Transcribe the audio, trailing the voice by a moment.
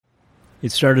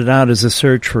It started out as a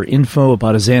search for info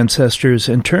about his ancestors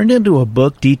and turned into a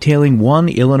book detailing one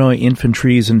Illinois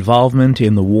infantry's involvement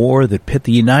in the war that pit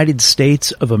the United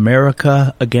States of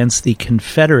America against the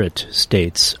Confederate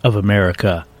States of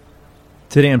America.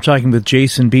 Today I'm talking with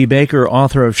Jason B. Baker,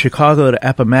 author of Chicago to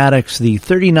Appomattox, the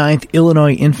 39th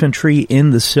Illinois Infantry in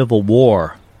the Civil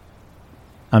War.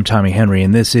 I'm Tommy Henry,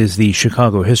 and this is the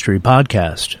Chicago History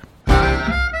Podcast.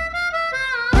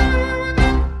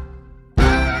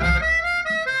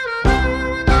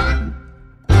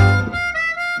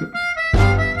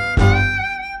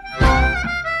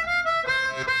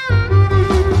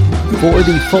 For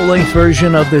the full-length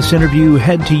version of this interview,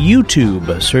 head to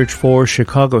YouTube, search for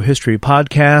Chicago History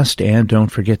Podcast, and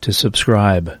don't forget to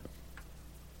subscribe.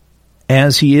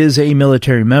 As he is a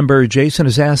military member, Jason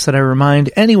has asked that I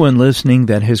remind anyone listening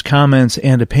that his comments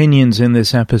and opinions in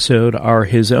this episode are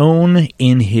his own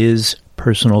in his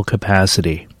personal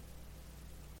capacity.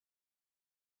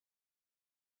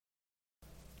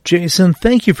 Jason,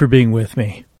 thank you for being with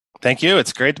me. Thank you.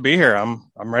 It's great to be here. I'm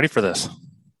ready for this.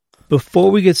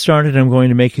 Before we get started, I'm going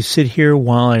to make you sit here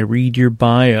while I read your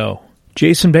bio.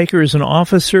 Jason Baker is an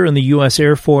officer in the U.S.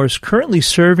 Air Force, currently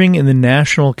serving in the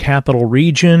National Capital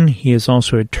Region. He is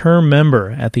also a term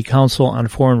member at the Council on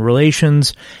Foreign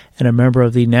Relations and a member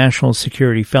of the National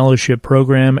Security Fellowship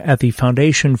Program at the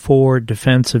Foundation for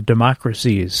Defense of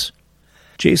Democracies.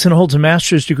 Jason holds a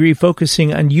master's degree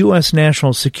focusing on U.S.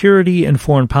 national security and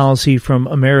foreign policy from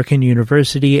American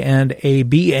University and a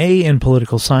B.A. in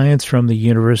political science from the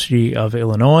University of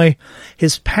Illinois.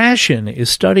 His passion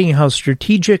is studying how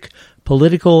strategic,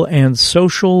 political, and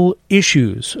social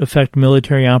issues affect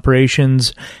military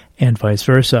operations and vice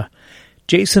versa.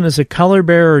 Jason is a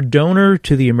color-bearer donor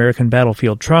to the American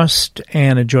Battlefield Trust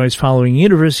and enjoys following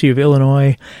University of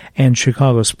Illinois and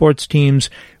Chicago sports teams,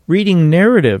 reading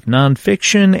narrative,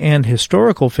 nonfiction, and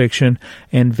historical fiction,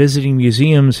 and visiting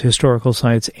museums, historical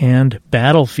sites, and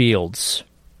battlefields.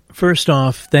 First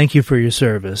off, thank you for your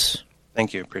service.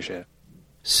 Thank you. Appreciate it.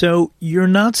 So, you're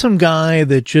not some guy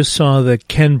that just saw the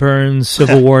Ken Burns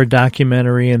Civil War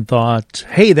documentary and thought,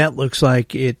 hey, that looks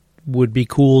like it would be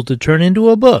cool to turn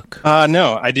into a book.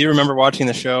 No, I do remember watching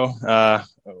the show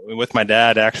with my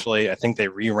dad, actually. I think they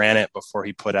reran it before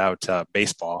he put out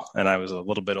baseball, and I was a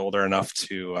little bit older enough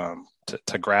to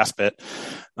grasp it.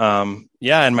 And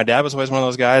my dad was always one of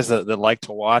those guys that liked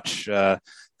to watch the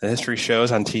history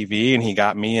shows on TV, and he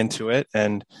got me into it.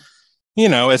 And, you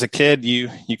know, as a kid, you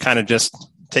kind of just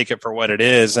take it for what it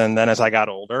is. And then as I got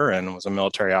older and was a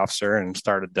military officer and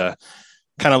started to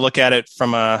kind of look at it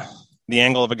from the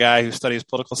angle of a guy who studies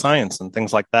political science and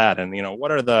things like that. And, you know,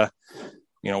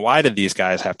 why did these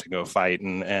guys have to go fight,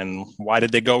 and why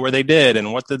did they go where they did,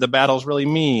 and what did the battles really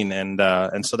mean?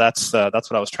 And so that's what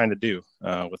I was trying to do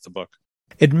with the book.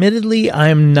 Admittedly,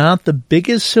 I'm not the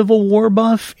biggest Civil War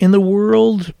buff in the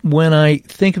world. When I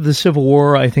think of the Civil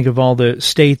War, I think of all the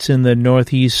states in the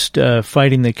Northeast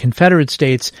fighting the Confederate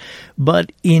States.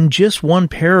 But in just one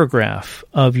paragraph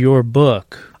of your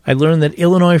book, I learned that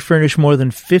Illinois furnished more than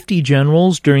 50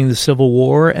 generals during the Civil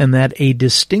War, and that a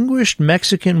distinguished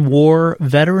Mexican War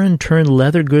veteran turned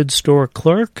leather goods store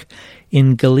clerk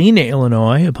in Galena,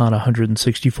 Illinois, about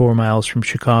 164 miles from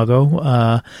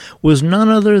Chicago, was none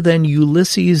other than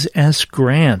Ulysses S.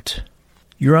 Grant.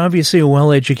 You're obviously a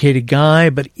well-educated guy,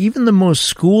 but even the most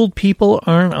schooled people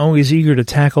aren't always eager to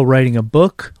tackle writing a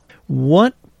book.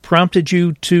 What prompted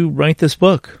you to write this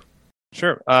book?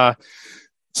 Sure.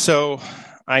 So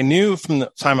I knew from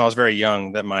the time I was very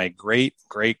young that my great,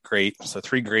 so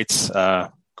three greats,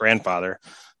 grandfather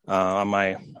on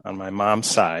my mom's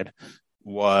side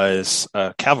was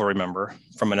a cavalry member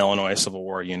from an Illinois Civil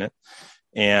War unit.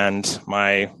 And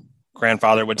my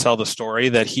grandfather would tell the story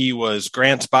that he was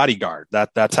Grant's bodyguard.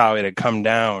 That's how it had come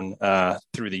down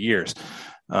through the years.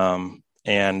 As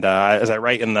I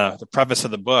write in the preface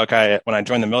of the book, when I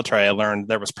joined the military, I learned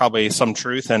there was probably some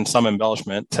truth and some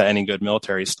embellishment to any good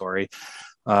military story.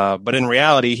 But in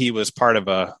reality, he was part of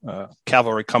a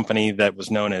cavalry company that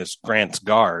was known as Grant's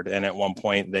Guard. And at one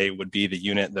point, they would be the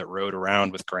unit that rode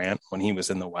around with Grant when he was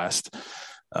in the West,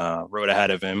 rode ahead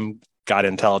of him, got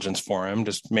intelligence for him,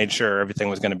 just made sure everything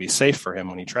was going to be safe for him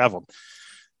when he traveled.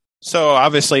 So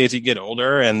obviously, as you get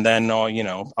older and then,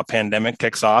 a pandemic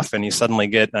kicks off and you suddenly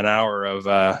get an hour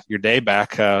of your day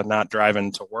back, not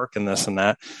driving to work and this and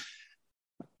that,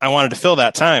 I wanted to fill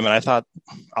that time, and I thought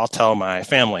I'll tell my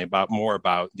family more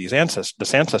about this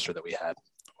ancestor that we had.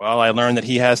 Well, I learned that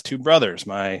he has two brothers,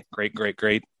 my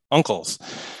great uncles,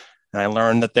 and I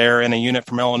learned that they're in a unit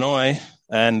from Illinois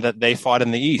and that they fought in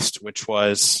the East, which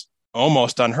was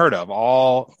almost unheard of.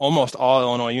 Almost all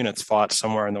Illinois units fought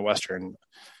somewhere in the western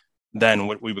then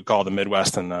what we would call the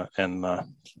Midwest and the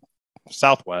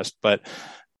Southwest, but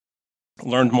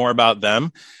learned more about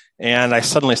them. And I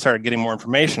suddenly started getting more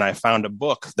information. I found a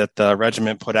book that the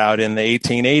regiment put out in the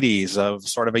 1880s of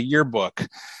sort of a yearbook.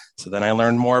 So then I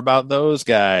learned more about those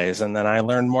guys, and then I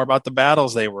learned more about the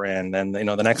battles they were in. And, the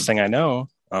next thing I know,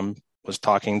 was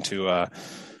talking to a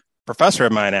professor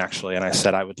of mine, actually, and I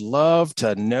said, I would love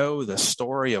to know the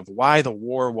story of why the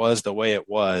war was the way it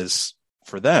was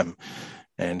for them.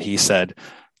 And he said,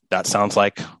 that sounds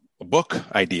like a book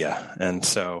idea. And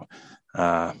so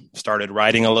started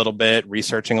writing a little bit,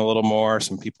 researching a little more.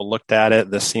 Some people looked at it.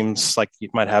 This seems like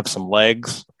it might have some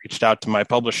legs. Reached out to my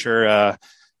publisher,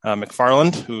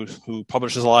 McFarland, who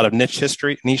publishes a lot of niche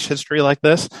history like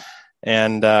this.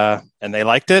 And they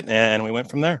liked it, and we went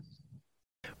from there.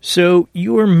 So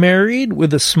you were married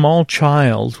with a small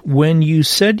child. When you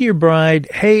said to your bride,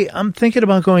 hey, I'm thinking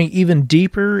about going even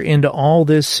deeper into all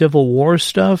this Civil War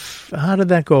stuff, how did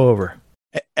that go over?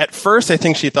 At first, I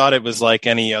think she thought it was like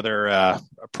any other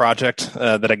project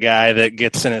that a guy that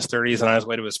gets in his 30s and on his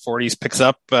way to his 40s picks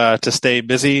up to stay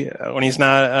busy when he's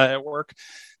not at work.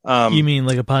 You mean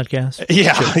like a podcast?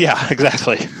 Yeah, sure. Yeah,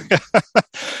 exactly.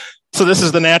 So this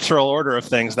is the natural order of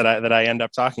things that I end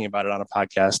up talking about it on a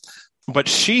podcast. But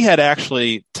she had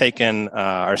actually taken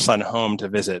our son home to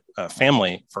visit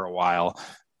family for a while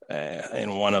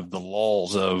in one of the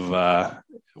lulls of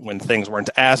when things weren't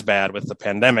as bad with the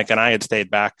pandemic. And I had stayed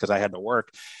back because I had to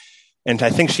work. And I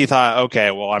think she thought,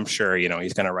 okay, well, I'm sure,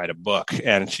 he's going to write a book.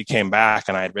 And she came back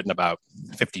and I had written about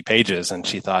 50 pages. And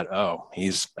she thought, oh,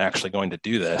 he's actually going to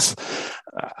do this.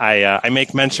 I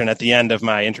make mention at the end of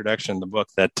my introduction to the book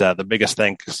that the biggest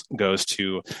thanks goes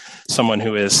to someone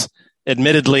who is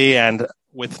admittedly and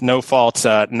with no faults,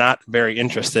 not very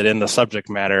interested in the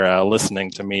subject matter, listening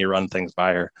to me run things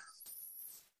by her.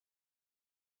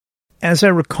 As I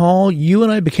recall, you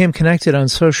and I became connected on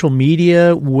social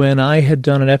media when I had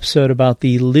done an episode about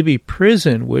the Libby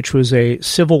Prison, which was a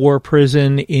Civil War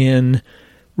prison in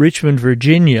Richmond,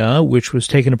 Virginia, which was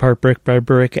taken apart brick by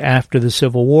brick after the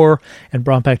Civil War and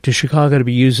brought back to Chicago to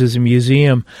be used as a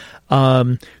museum.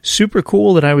 Super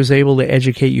cool that I was able to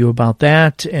educate you about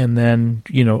that. And then,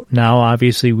 now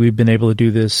obviously we've been able to do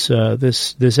this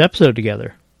episode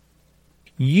together.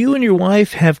 You and your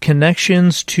wife have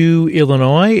connections to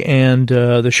Illinois and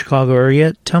the Chicago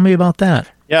area. Tell me about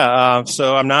that. Yeah,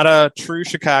 so I'm not a true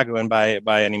Chicagoan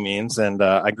by any means, and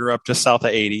I grew up just south of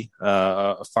 80,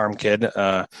 a farm kid,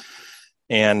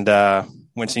 and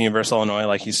went to University of Illinois,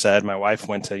 like you said. My wife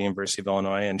went to University of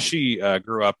Illinois, and she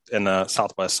grew up in the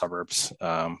southwest suburbs,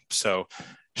 so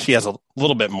she has a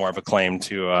little bit more of a claim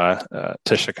to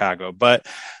Chicago. But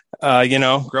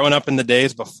growing up in the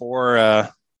days before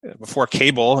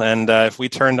cable, and if we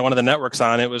turned one of the networks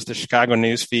on, it was the Chicago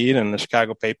news feed and the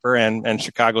Chicago paper and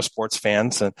Chicago sports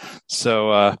fans. And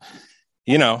so,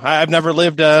 I've never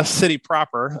lived a city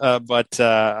proper, but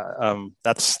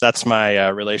that's my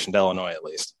relation to Illinois, at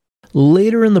least.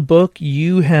 Later in the book,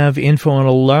 you have info on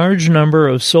a large number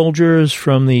of soldiers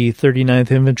from the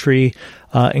 39th Infantry,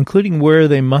 including where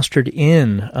they mustered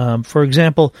in. For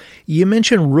example, you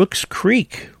mentioned Rooks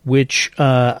Creek, which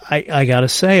I got to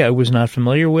say I was not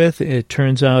familiar with. It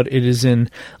turns out it is in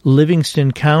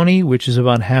Livingston County, which is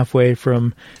about halfway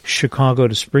from Chicago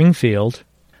to Springfield.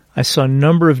 I saw a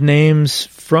number of names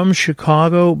from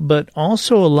Chicago, but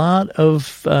also a lot of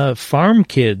farm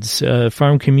kids,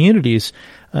 farm communities.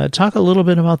 Talk a little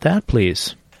bit about that,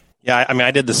 please. Yeah, I mean,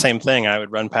 I did the same thing. I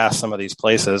would run past some of these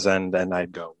places and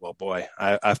I'd go, well, boy,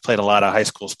 I've played a lot of high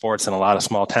school sports in a lot of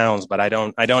small towns, but I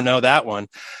don't know that one.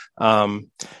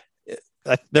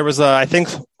 There was, I think,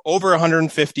 over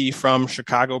 150 from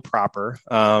Chicago proper,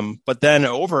 but then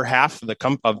over half of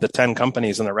the 10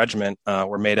 companies in the regiment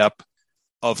were made up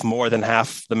of more than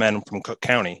half the men from Cook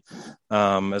County,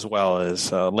 as well as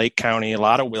Lake County, a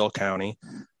lot of Will County.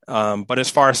 But as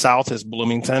far south as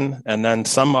Bloomington, and then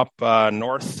some up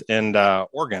north in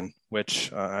Oregon,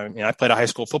 which I played a high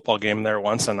school football game there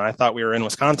once, and I thought we were in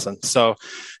Wisconsin. So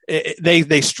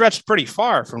they stretched pretty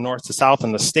far from north to south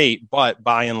in the state, but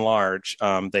by and large,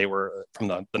 they were from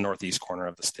the northeast corner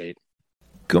of the state.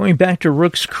 Going back to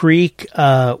Rooks Creek,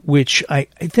 which I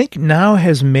think now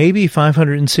has maybe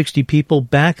 560 people.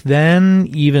 Back then,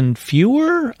 even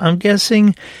fewer, I'm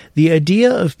guessing. The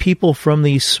idea of people from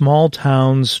these small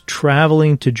towns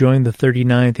traveling to join the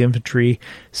 39th Infantry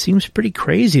seems pretty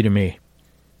crazy to me.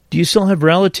 Do you still have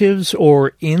relatives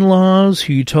or in-laws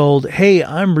who you told, hey,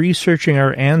 I'm researching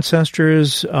our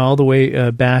ancestors all the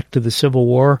way back to the Civil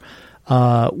War?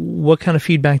 What kind of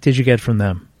feedback did you get from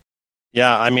them?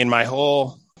 Yeah, I mean, my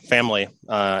whole family,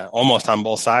 almost on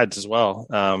both sides as well.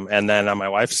 And then on my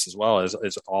wife's as well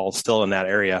is all still in that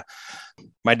area.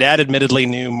 My dad admittedly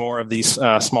knew more of these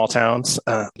small towns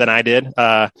than I did.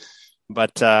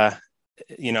 But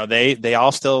they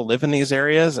all still live in these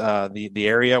areas. The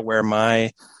area where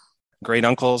my great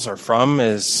uncles are from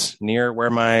is near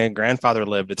where my grandfather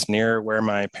lived. It's near where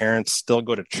my parents still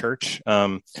go to church.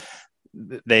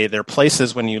 They're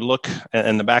places, when you look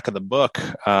in the back of the book,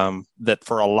 that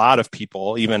for a lot of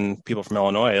people, even people from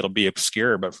Illinois, it'll be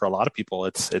obscure, but for a lot of people,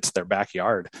 it's their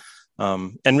backyard.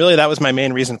 And really, that was my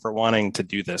main reason for wanting to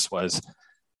do this. Was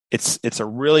it's a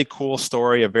really cool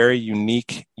story, a very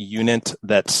unique unit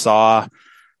that saw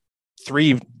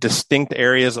three distinct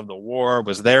areas of the war,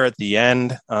 was there at the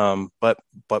end, but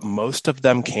most of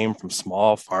them came from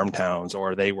small farm towns,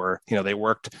 or they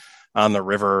worked on the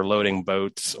river loading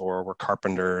boats, or were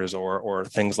carpenters, or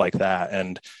things like that.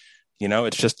 And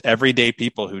it's just everyday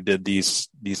people who did these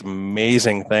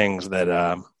amazing things that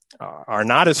are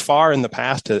not as far in the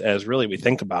past as really we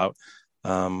think about.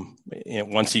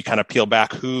 Once you kind of peel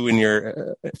back who in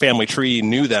your family tree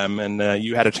knew them, and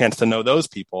you had a chance to know those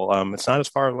people, it's not as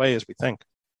far away as we think.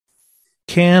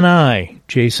 Can I,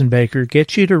 Jason Baker,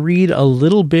 get you to read a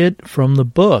little bit from the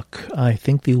book? I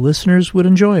think the listeners would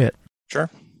enjoy it. Sure.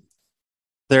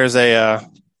 There's a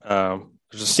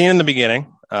scene in the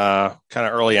beginning, kind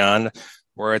of early on,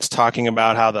 where it's talking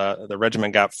about how the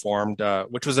regiment got formed,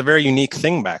 which was a very unique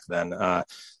thing back then.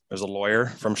 There's a lawyer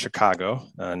from Chicago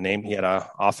he had an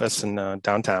office in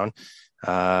downtown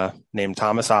named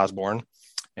Thomas Osborne,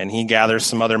 and he gathers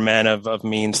some other men of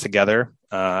means together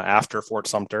after Fort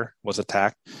Sumter was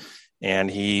attacked, and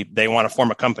they want to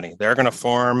form a company. They're going to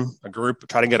form a group,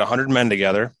 try to get 100 men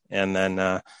together, and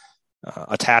then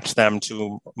attach them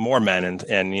to more men, and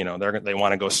they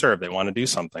want to go serve. They want to do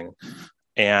something.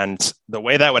 And the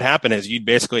way that would happen is you'd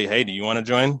basically, hey, do you want to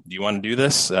join? Do you want to do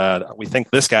this? We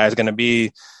think this guy is going to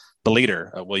be the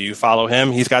leader. Will you follow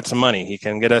him? He's got some money. He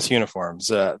can get us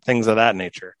uniforms, things of that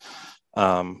nature.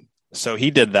 So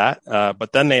he did that.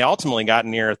 But then they ultimately got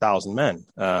near 1,000 men,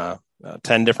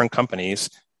 10 different companies,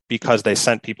 because they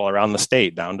sent people around the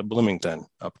state, down to Bloomington,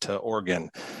 up to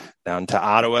Oregon, down to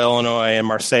Ottawa, Illinois, and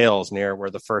Marseilles, near where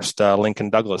the first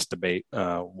Lincoln-Douglas debate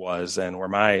was, and where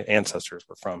my ancestors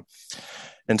were from.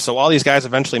 And so all these guys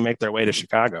eventually make their way to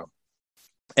Chicago.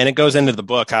 And it goes into the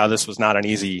book how this was not an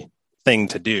easy thing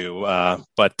to do,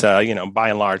 but by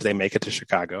and large, they make it to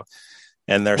Chicago.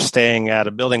 And they're staying at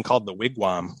a building called the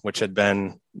Wigwam, which had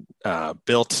been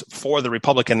built for the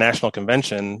Republican National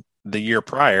Convention the year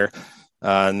prior.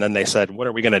 And then they said, what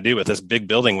are we going to do with this big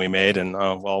building we made? And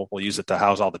we'll use it to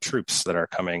house all the troops that are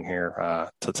coming here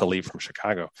to leave from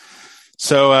Chicago.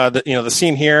 So, the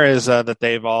scene here is that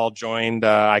they've all joined.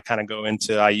 I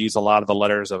use a lot of the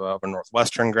letters of a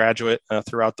Northwestern graduate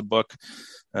throughout the book.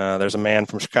 There's a man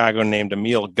from Chicago named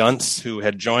Emil Guntz who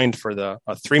had joined for the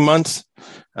 3 months,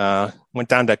 went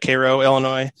down to Cairo,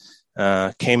 Illinois,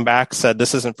 came back, said,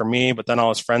 this isn't for me. But then all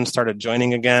his friends started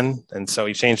joining again. And so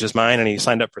he changed his mind and he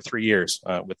signed up for 3 years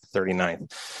with the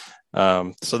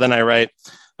 39th. So then I write,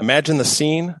 imagine the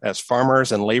scene as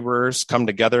farmers and laborers come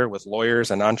together with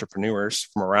lawyers and entrepreneurs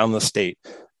from around the state,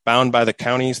 bound by the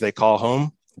counties they call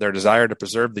home, their desire to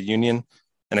preserve the Union,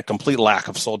 and a complete lack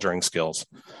of soldiering skills.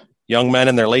 Young men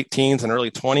in their late teens and early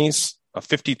 20s, a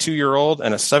 52-year-old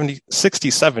and a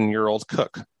 67-year-old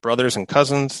cook, brothers and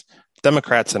cousins,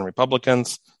 Democrats and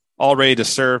Republicans, all ready to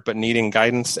serve but needing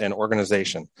guidance and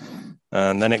organization.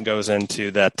 And then it goes into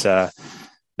that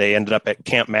they ended up at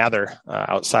Camp Mather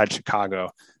outside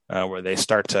Chicago, where they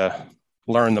start to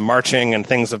learn the marching and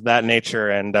things of that nature.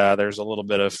 And there's a little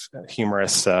bit of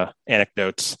humorous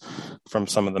anecdotes from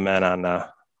some of the men on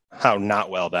how not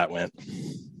well that went.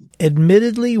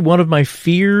 Admittedly, one of my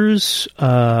fears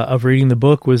of reading the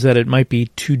book was that it might be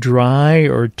too dry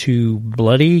or too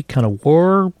bloody, kind of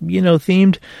war,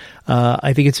 themed.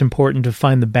 I think it's important to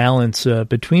find the balance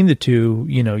between the two.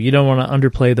 You don't want to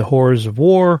underplay the horrors of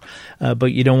war,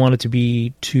 but you don't want it to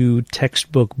be too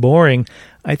textbook boring.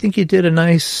 I think you did a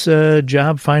nice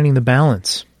job finding the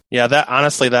balance. Yeah,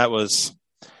 that was...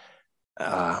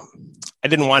 I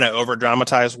didn't want to over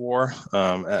dramatize war.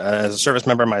 As a service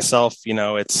member myself,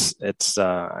 I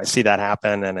see that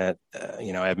happen, and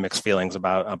I have mixed feelings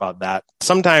about that.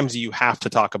 Sometimes you have to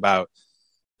talk about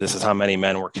this is how many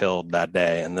men were killed that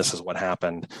day, and this is what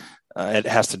happened. It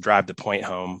has to drive the point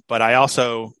home. But I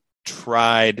also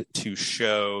tried to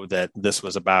show that this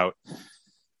was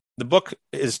the book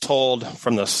is told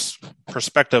from the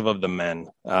perspective of the men.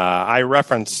 I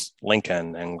reference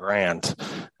Lincoln and Grant,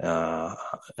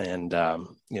 and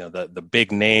the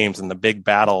big names and the big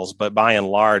battles. But by and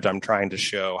large, I'm trying to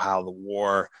show how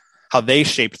they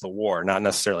shaped the war, not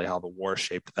necessarily how the war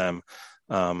shaped them.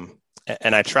 And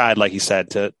I tried, like you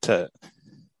said, to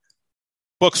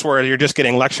books where you're just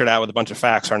getting lectured at with a bunch of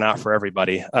facts are not for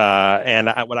everybody. What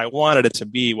I wanted it to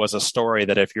be was a story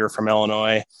that if you're from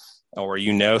Illinois, or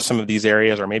you know some of these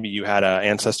areas, or maybe you had an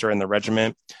ancestor in the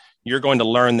regiment, you're going to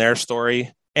learn their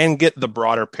story and get the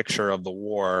broader picture of the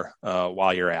war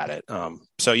while you're at it.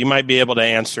 So you might be able to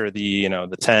answer the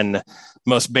 10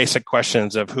 most basic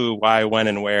questions of who, why, when,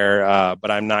 and where, but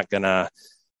I'm not going to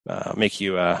make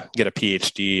you get a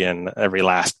PhD in every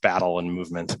last battle and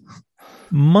movement.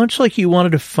 Much like you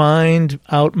wanted to find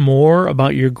out more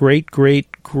about your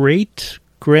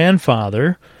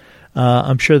great-great-great-grandfather,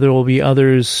 I'm sure there will be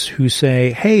others who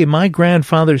say, hey, my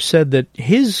grandfather said that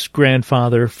his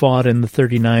grandfather fought in the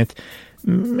 39th,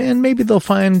 and maybe they'll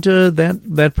find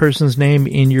that person's name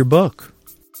in your book.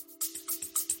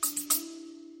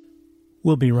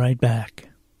 We'll be right back.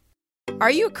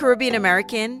 Are you a Caribbean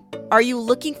American? Are you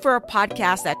looking for a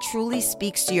podcast that truly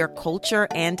speaks to your culture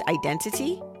and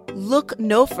identity? Look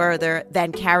no further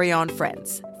than Carry On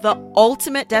Friends, the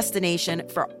ultimate destination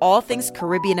for all things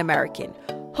Caribbean American.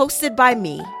 Hosted by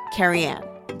me, Carrie Ann.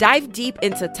 Dive deep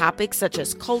into topics such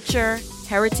as culture,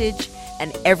 heritage,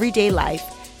 and everyday life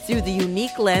through the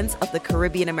unique lens of the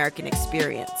Caribbean American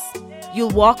experience. You'll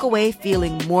walk away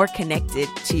feeling more connected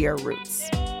to your roots.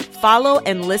 Follow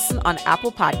and listen on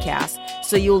Apple Podcasts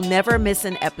so you'll never miss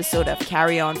an episode of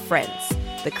Carry On Friends,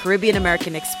 the Caribbean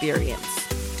American experience.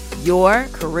 Your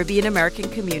Caribbean American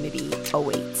community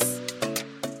awaits.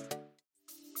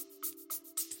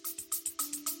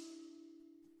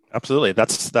 Absolutely.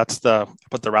 That's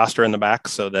put the roster in the back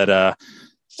so that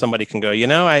somebody can go,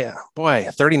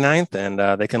 39th,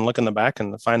 and they can look in the back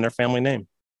and find their family name.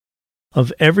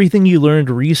 Of everything you learned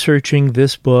researching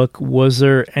this book, was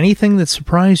there anything that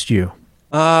surprised you?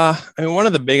 One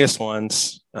of the biggest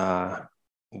ones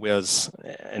was,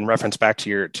 in reference back to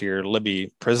your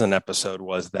Libby prison episode,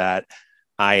 was that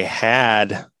I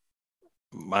had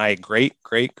my great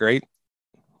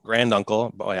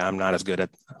granduncle. Boy, I'm not as good at,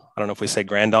 I don't know if we say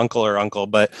granduncle or uncle,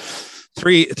 but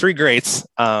three greats,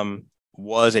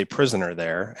 was a prisoner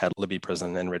there at Libby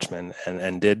Prison in Richmond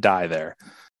and did die there.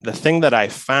 The thing that I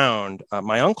found,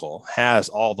 my uncle has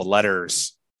all the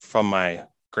letters from my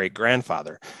great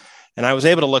grandfather, and I was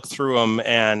able to look through them.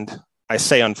 And I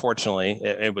say, unfortunately,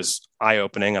 it was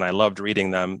eye-opening, and I loved reading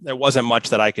them. There wasn't much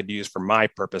that I could use for my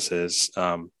purposes,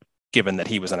 given that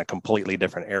he was in a completely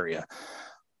different area.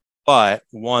 But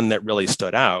one that really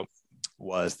stood out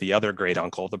was the other great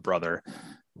uncle, the brother,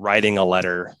 writing a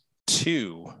letter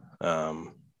to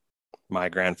my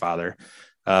grandfather,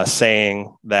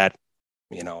 saying that,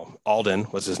 Alden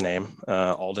was his name,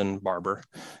 Alden Barber,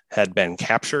 had been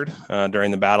captured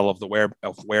during the Battle of the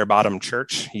Ware Bottom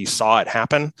Church. He saw it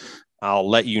happen. I'll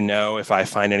let you know if I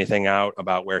find anything out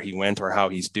about where he went or how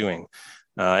he's doing.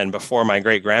 And before my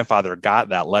great grandfather got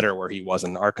that letter where he was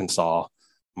in Arkansas,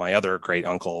 my other great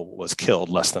uncle was killed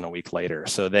less than a week later.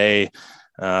 So they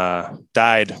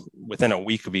died within a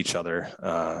week of each other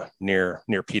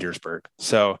near Petersburg.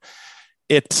 So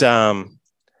it, I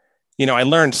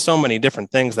learned so many different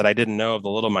things that I didn't know of the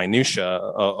little minutia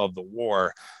of the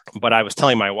war. But I was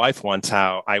telling my wife once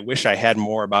how I wish I had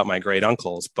more about my great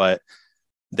uncles, but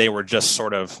they were just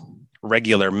sort of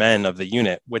regular men of the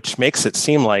unit, which makes it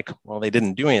seem like, well, they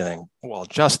didn't do anything. Well,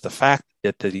 just the fact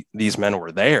that these men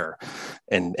were there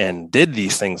and did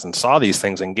these things and saw these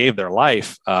things and gave their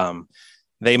life,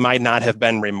 they might not have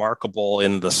been remarkable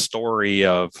in the story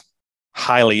of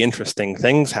highly interesting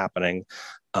things happening.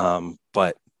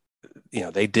 But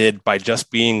they did, by just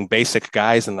being basic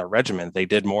guys in the regiment, they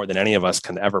did more than any of us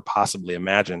can ever possibly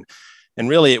imagine. And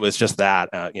really, it was just that,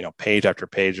 page after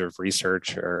page of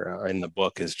research or in the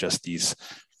book is just these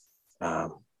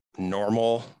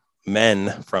normal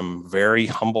men from very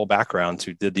humble backgrounds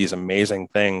who did these amazing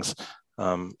things.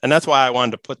 And that's why I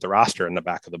wanted to put the roster in the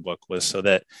back of the book, was so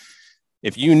that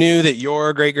if you knew that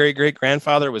your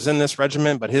great-great-great-grandfather was in this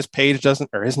regiment, but his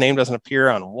name doesn't appear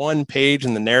on one page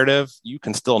in the narrative, you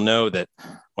can still know that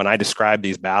when I describe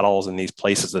these battles and these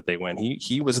places that they went,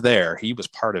 he was there. He was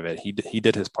part of it. He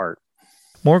did his part.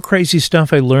 More crazy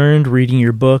stuff I learned reading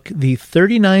your book. The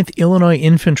 39th Illinois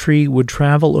Infantry would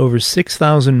travel over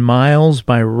 6,000 miles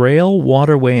by rail,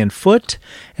 waterway, and foot,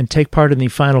 and take part in the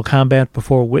final combat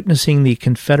before witnessing the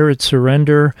Confederate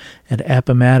surrender at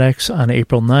Appomattox on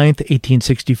April 9th,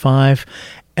 1865,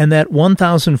 and that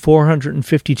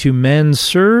 1,452 men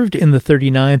served in the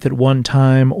 39th at one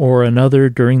time or another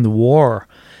during the war.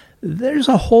 There's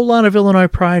a whole lot of Illinois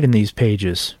pride in these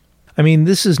pages. I mean,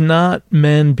 this is not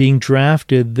men being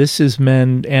drafted. This is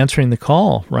men answering the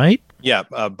call, right? Yeah,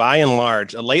 by and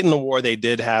large, late in the war, they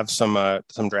did have some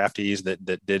draftees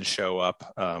that did show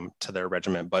up to their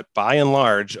regiment. But by and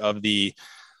large, of the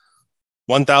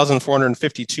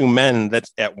 1,452 men that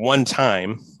at one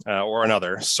time or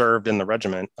another served in the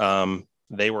regiment,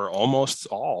 they were almost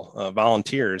all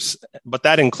volunteers. But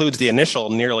that includes the initial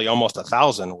nearly almost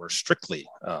 1,000 were strictly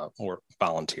were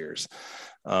volunteers.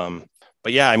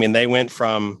 But yeah, I mean, they went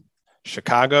from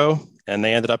Chicago and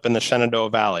they ended up in the Shenandoah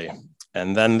Valley.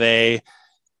 And then they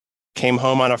came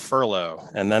home on a furlough.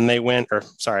 And then they went,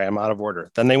 I'm out of order.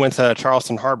 Then they went to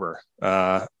Charleston Harbor.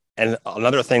 And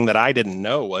another thing that I didn't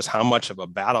know was how much of a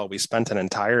battle we spent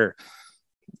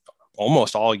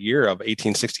almost all year of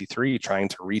 1863 trying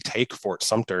to retake Fort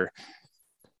Sumter,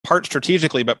 part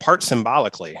strategically, but part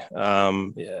symbolically,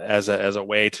 as a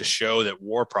way to show that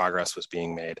war progress was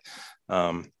being made.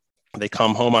 They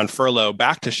come home on furlough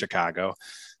back to Chicago,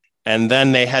 and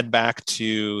then they head back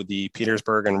to the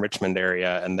Petersburg and Richmond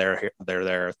area, and they're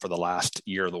there for the last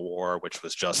year of the war, which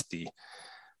was just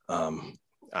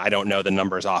I don't know the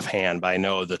numbers offhand, but I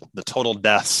know the total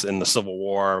deaths in the Civil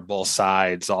War, both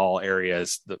sides, all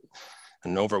areas,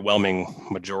 an overwhelming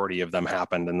majority of them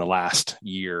happened in the last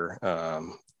year,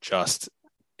 just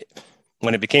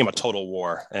when it became a total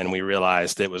war and we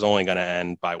realized it was only going to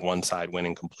end by one side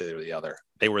winning completely or the other.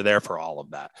 They were there for all of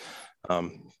that.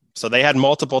 So they had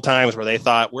multiple times where they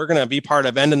thought, we're going to be part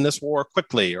of ending this war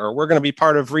quickly, or we're going to be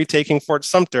part of retaking Fort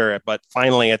Sumter. But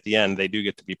finally, at the end, they do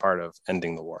get to be part of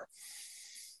ending the war.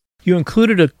 You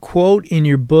included a quote in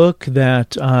your book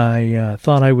that I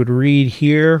thought I would read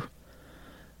here.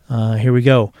 Here we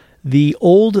go. The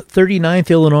old 39th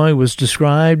Illinois was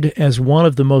described as one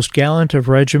of the most gallant of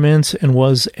regiments and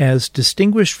was as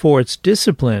distinguished for its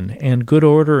discipline and good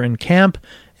order in camp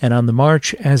and on the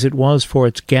march as it was for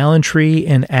its gallantry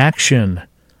in action.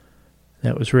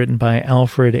 That was written by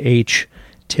Alfred H.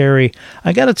 Terry.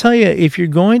 I got to tell you, if you're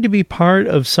going to be part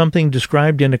of something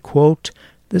described in a quote,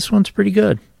 this one's pretty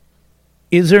good.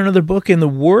 Is there another book in the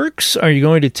works? Are you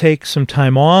going to take some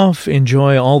time off,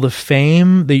 enjoy all the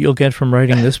fame that you'll get from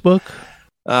writing this book?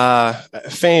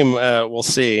 Fame, we'll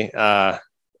see. I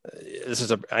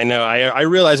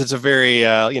realize it's a very,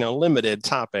 limited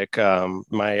topic.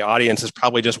 My audience is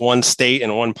probably just one state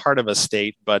and one part of a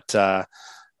state, but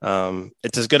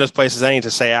it's as good a place as any to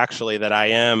say actually that I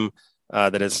am,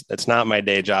 that it's not my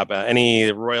day job.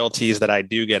 Any royalties that I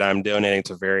do get, I'm donating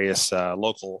to various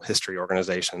local history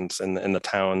organizations in the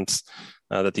towns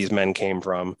that these men came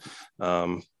from,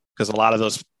 because a lot of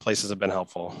those places have been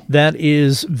helpful. That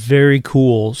is very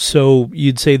cool. So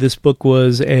you'd say this book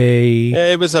was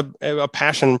it was a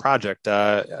passion project.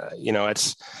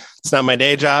 It's not my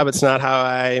day job. It's not how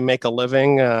I make a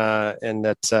living,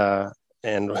 and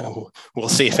we'll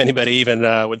see if anybody even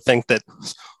would think that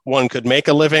one could make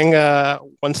a living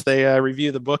once they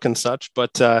review the book and such.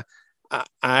 But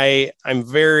I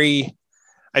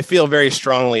feel very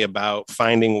strongly about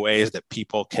finding ways that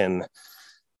people can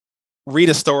read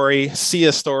a story, see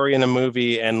a story in a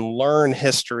movie, and learn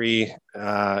history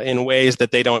in ways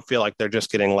that they don't feel like they're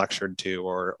just getting lectured to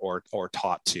or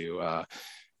taught to.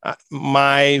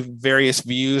 My various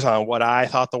views on what I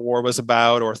thought the war was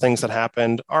about or things that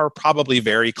happened are probably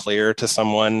very clear to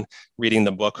someone reading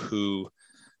the book who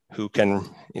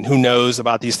knows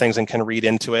about these things and can read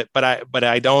into it. But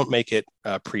I don't make it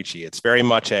preachy. It's very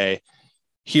much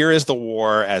here is the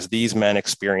war as these men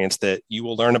experienced it. You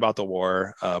will learn about the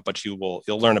war, but you'll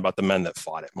learn about the men that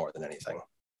fought it more than anything.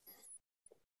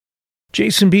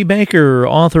 Jason B. Baker,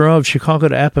 author of Chicago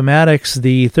to Appomattox,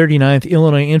 the 39th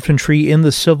Illinois Infantry in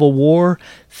the Civil War.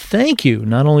 Thank you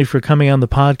not only for coming on the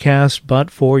podcast,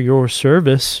 but for your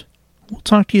service. We'll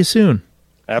talk to you soon.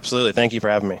 Absolutely. Thank you for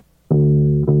having me.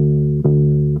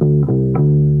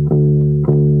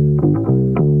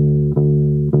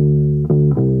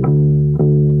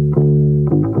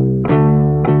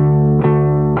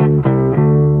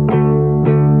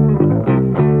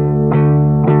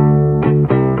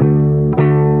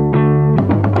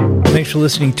 Thanks for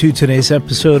listening to today's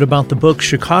episode about the book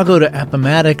Chicago to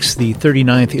Appomattox, the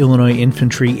 39th Illinois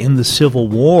Infantry in the Civil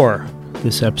War.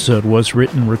 This episode was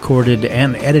written, recorded,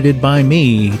 and edited by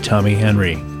me, Tommy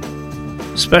Henry.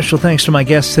 Special thanks to my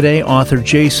guest today, author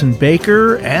Jason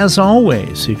Baker. As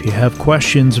always, if you have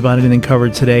questions about anything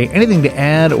covered today, anything to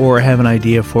add, or have an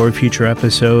idea for a future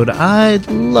episode, I'd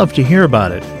love to hear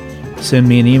about it. Send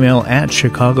me an email at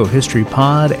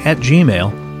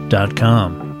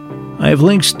chicagohistorypod@gmail.com. I have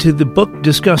links to the book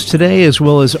discussed today, as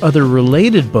well as other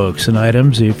related books and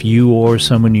items if you or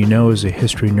someone you know is a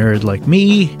history nerd like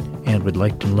me and would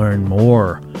like to learn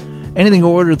more. Anything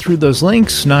ordered through those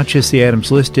links, not just the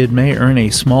items listed, may earn a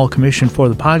small commission for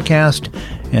the podcast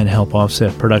and help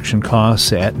offset production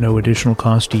costs at no additional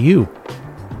cost to you.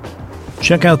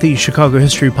 Check out the Chicago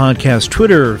History Podcast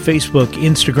Twitter, Facebook,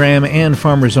 Instagram, and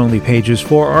Farmers Only pages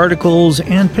for articles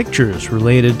and pictures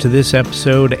related to this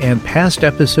episode and past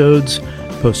episodes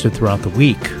posted throughout the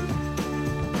week.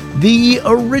 The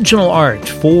original art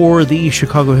for the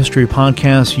Chicago History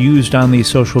Podcast used on these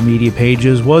social media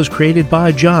pages was created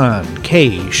by John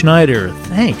K. Schneider.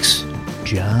 Thanks,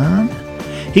 John.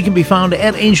 He can be found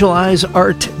at Angel Eyes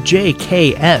Art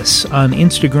JKS on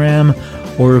Instagram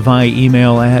or via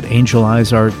email at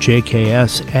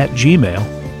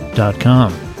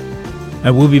angeleyesartjks@gmail.com.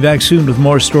 I will be back soon with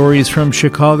more stories from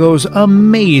Chicago's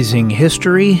amazing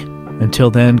history. Until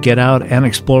then, get out and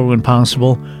explore when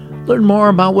possible. Learn more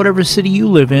about whatever city you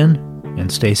live in,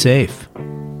 and stay safe.